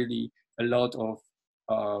is really a lot of,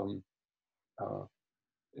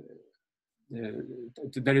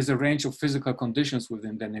 there is a range of physical conditions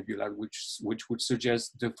within the nebula which would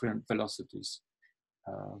suggest different velocities.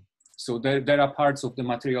 So there are parts of the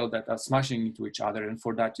material that are smashing into each other, and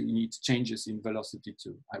for that you need changes in velocity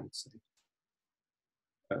too, I would say.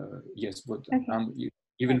 Yes, but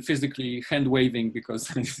even physically hand waving, because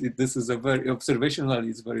this is a very observational,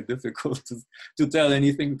 it's very difficult to tell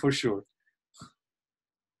anything for sure.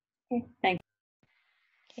 Okay, thanks.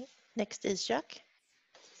 Okay, next is Jacques.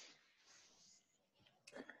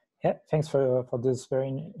 Yeah, thanks for this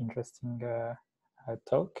very interesting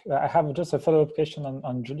talk. I have just a follow-up question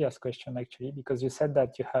on Julia's question, actually, because you said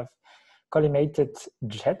that you have collimated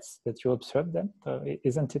jets, that you observed them. So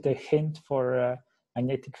isn't it a hint for a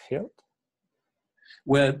magnetic field?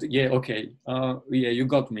 Well, yeah, okay. Yeah, you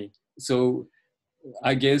got me. So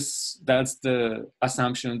I guess that's the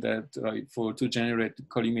assumption that to generate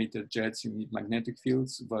collimated jets, you need magnetic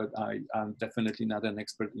fields, but I'm definitely not an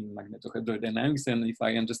expert in magnetohydrodynamics. And if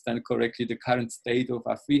I understand correctly, the current state of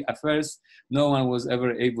affairs, no one was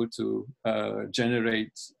ever able to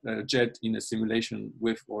generate a jet in a simulation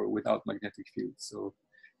with or without magnetic fields. So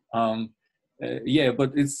yeah,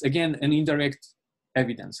 but it's again an indirect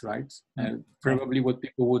evidence, right? Probably what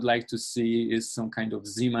people would like to see is some kind of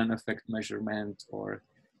Zeeman effect measurement, or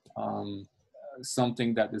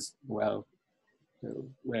something that is, well,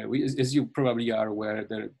 as you probably are aware,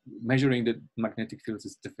 measuring the magnetic fields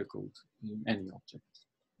is difficult in any object.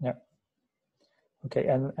 Yeah. Okay,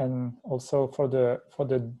 and also for the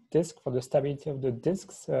disk, for the stability of the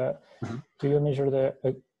disks, do you measure the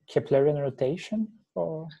Keplerian rotation?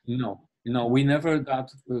 Or? No, we never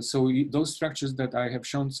that. So those structures that I have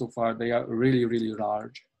shown so far, they are really, really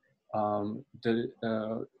large. The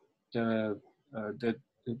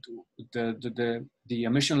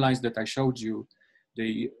emission lines that I showed you,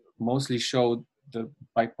 they mostly showed the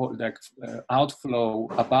outflow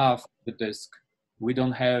above the disk. We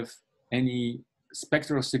don't have any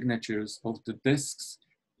spectral signatures of the disks,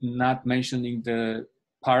 not mentioning the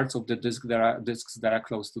parts of the disks that are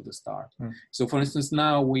close to the star. So for instance,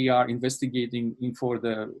 now we are investigating for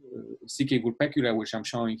the CK Vulpecula, which I'm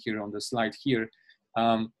showing here on the slide here.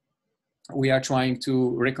 We are trying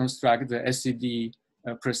to reconstruct the SCD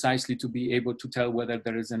precisely to be able to tell whether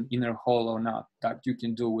there is an inner hole or not, that you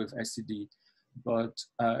can do with SCD. But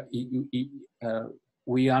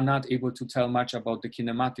we are not able to tell much about the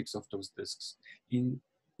kinematics of those disks. In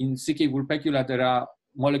CK Vulpecula, there are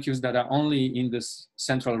molecules that are only in this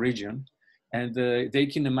central region, and their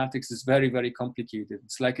kinematics is very, very complicated.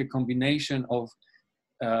 It's like a combination of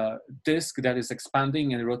disk that is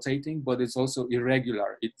expanding and rotating, but it's also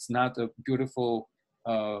irregular. It's not a beautiful,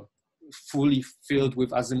 fully filled with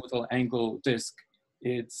azimuthal angle disk.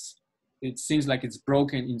 It seems like it's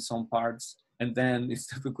broken in some parts, and then it's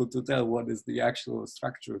difficult to tell what is the actual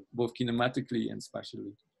structure, both kinematically and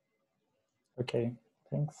spatially. Okay,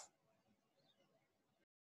 thanks.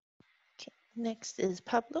 Next is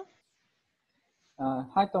Pablo.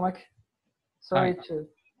 Hi, Tomasz. Sorry. Hi.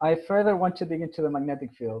 I further want to dig into the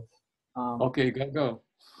magnetic field. Okay, go.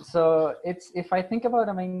 So if I think about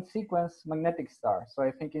a main sequence magnetic star, so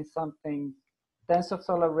I think in something tens of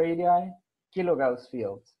solar radii, kilogauss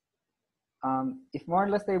fields. If more or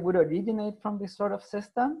less they would originate from this sort of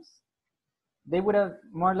systems, they would have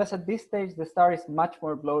more or less at this stage, the star is much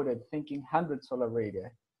more bloated, thinking 100 solar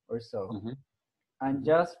radii or so. Mm-hmm. And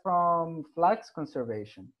just from flux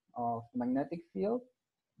conservation of the magnetic field,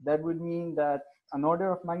 that would mean that an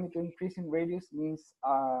order of magnitude increase in radius means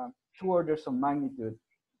 2 orders of magnitude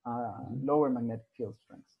lower magnetic field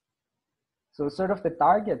strengths. So sort of the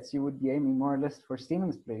targets you would be aiming more or less for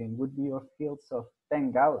Siemens splitting would be of fields of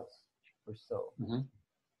 10 Gauss or so. Mm-hmm.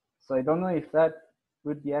 So I don't know if that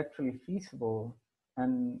would be actually feasible.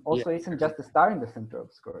 And also isn't just the star in the center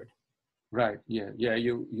obscured. Right. Yeah. Yeah.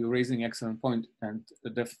 You're raising an excellent point, and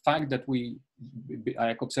the fact that we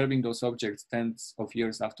are observing those objects tens of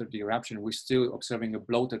years after the eruption, we're still observing a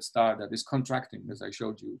bloated star that is contracting, as I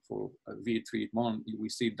showed you for V3 Mon. We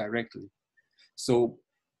see it directly. So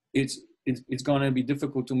it's going to be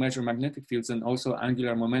difficult to measure magnetic fields and also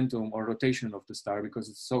angular momentum or rotation of the star because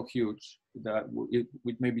it's so huge that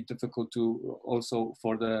it may be difficult to also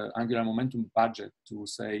for the angular momentum budget to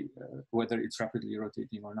say whether it's rapidly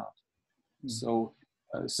rotating or not. So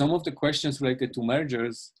some of the questions related to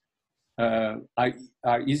mergers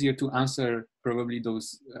are easier to answer probably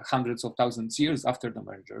those hundreds of thousands years after the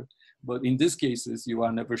merger. But in these cases, you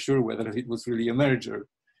are never sure whether it was really a merger.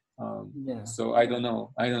 So I don't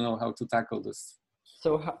know how to tackle this.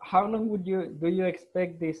 So how long do you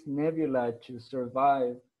expect this nebula to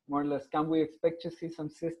survive? More or less, can we expect to see some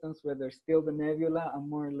systems where there's still the nebula and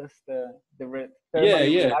more or less the thermally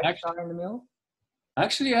relaxed star in the middle?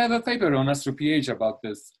 Actually, I have a paper on AstroPH about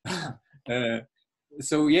this.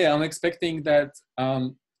 So yeah, I'm expecting that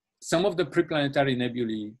some of the preplanetary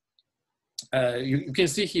nebulae, you can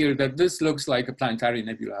see here that this looks like a planetary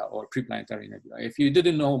nebula or preplanetary nebula. If you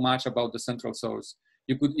didn't know much about the central source,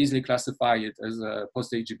 you could easily classify it as a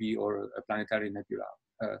post-AGB or a planetary nebula.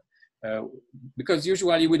 Because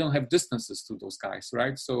usually we don't have distances to those guys,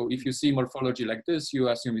 right? So if you see morphology like this, you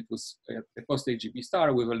assume it was a post-AGB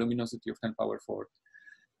star with a luminosity of 10 power 4.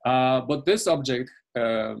 But this object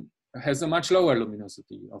has a much lower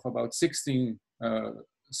luminosity of about 16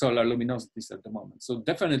 solar luminosities at the moment. So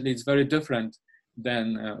definitely it's very different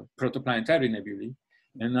than protoplanetary nebulae.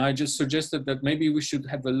 And I just suggested that maybe we should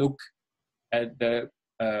have a look at the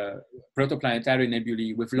protoplanetary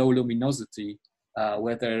nebulae with low luminosity,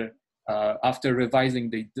 whether after revising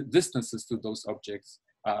the distances to those objects,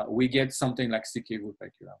 we get something like CK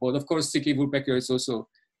Vulpecula. But of course, CK Vulpecula is also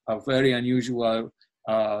very unusual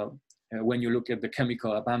when you look at the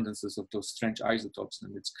chemical abundances of those strange isotopes,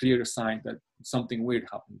 and it's clear sign that something weird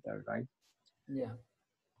happened there, right? Yeah.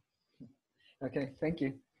 Okay, thank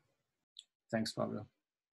you. Thanks, Pablo.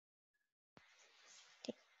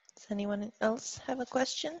 Okay. Does anyone else have a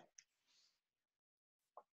question?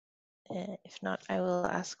 If not, I will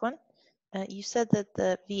ask one. You said that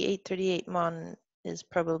the V838 Mon is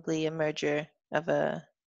probably a merger of a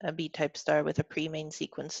B-type star with a pre-main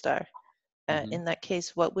sequence star. In that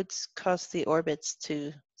case, what would cause the orbits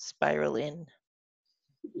to spiral in?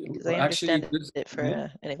 Because I understand it for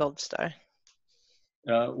an evolved star.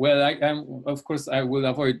 Well, of course, I will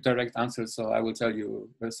avoid direct answers, so I will tell you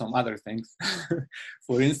some other things.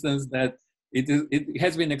 For instance, that it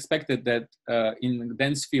has been expected that in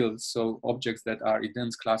dense fields, so objects that are in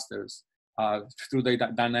dense clusters, through the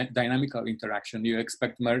dynamical interaction, you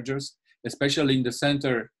expect mergers, especially in the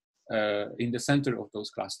center of those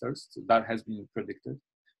clusters. So that has been predicted.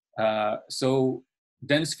 So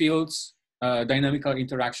dense fields, dynamical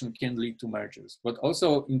interaction can lead to mergers. But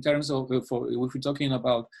also in terms of, if we're talking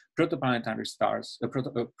about protoplanetary stars,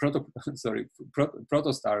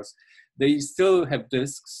 protostars, they still have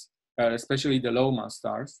disks, especially the low mass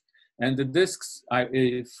stars. And the disks,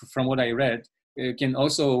 from what I read, can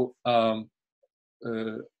also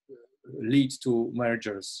lead to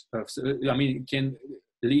mergers. I mean, it can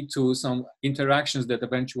lead to some interactions that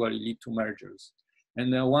eventually lead to mergers.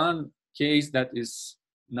 And one case that is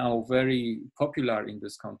now very popular in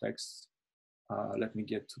this context, let me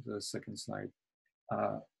get to the second slide,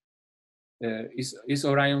 is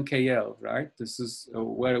Orion KL, right? This is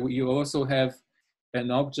where you also have an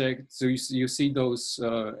object, so you see those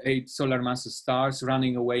 8 solar mass stars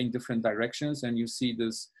running away in different directions, and you see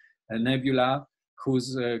this nebula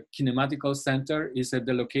whose kinematical center is at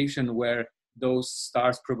the location where those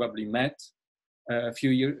stars probably met a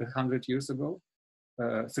few years, 100 years ago,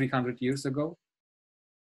 300 years ago.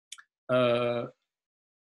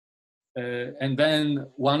 And then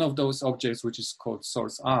one of those objects, which is called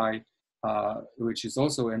Source I, which is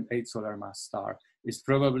also an 8 solar mass star, is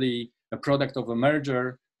probably a product of a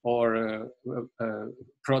merger or a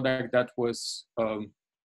product that was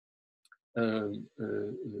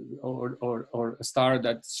or a star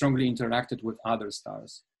that strongly interacted with other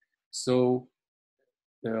stars. So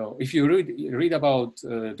if you read about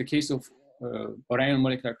the case of Orion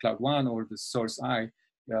Molecular Cloud 1 or the Source I,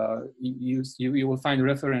 you will find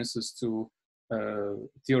references to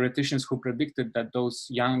theoreticians who predicted that those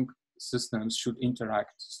young systems should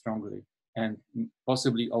interact strongly and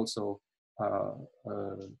possibly also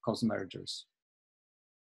cause mergers.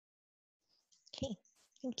 Okay,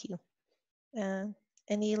 thank you.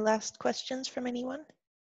 Any last questions from anyone?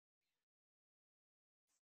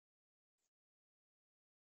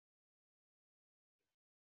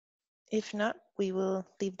 If not, we will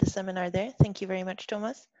leave the seminar there. Thank you very much,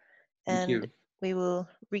 Tomasz. Thank you. And we will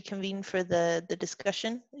reconvene for the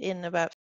discussion in about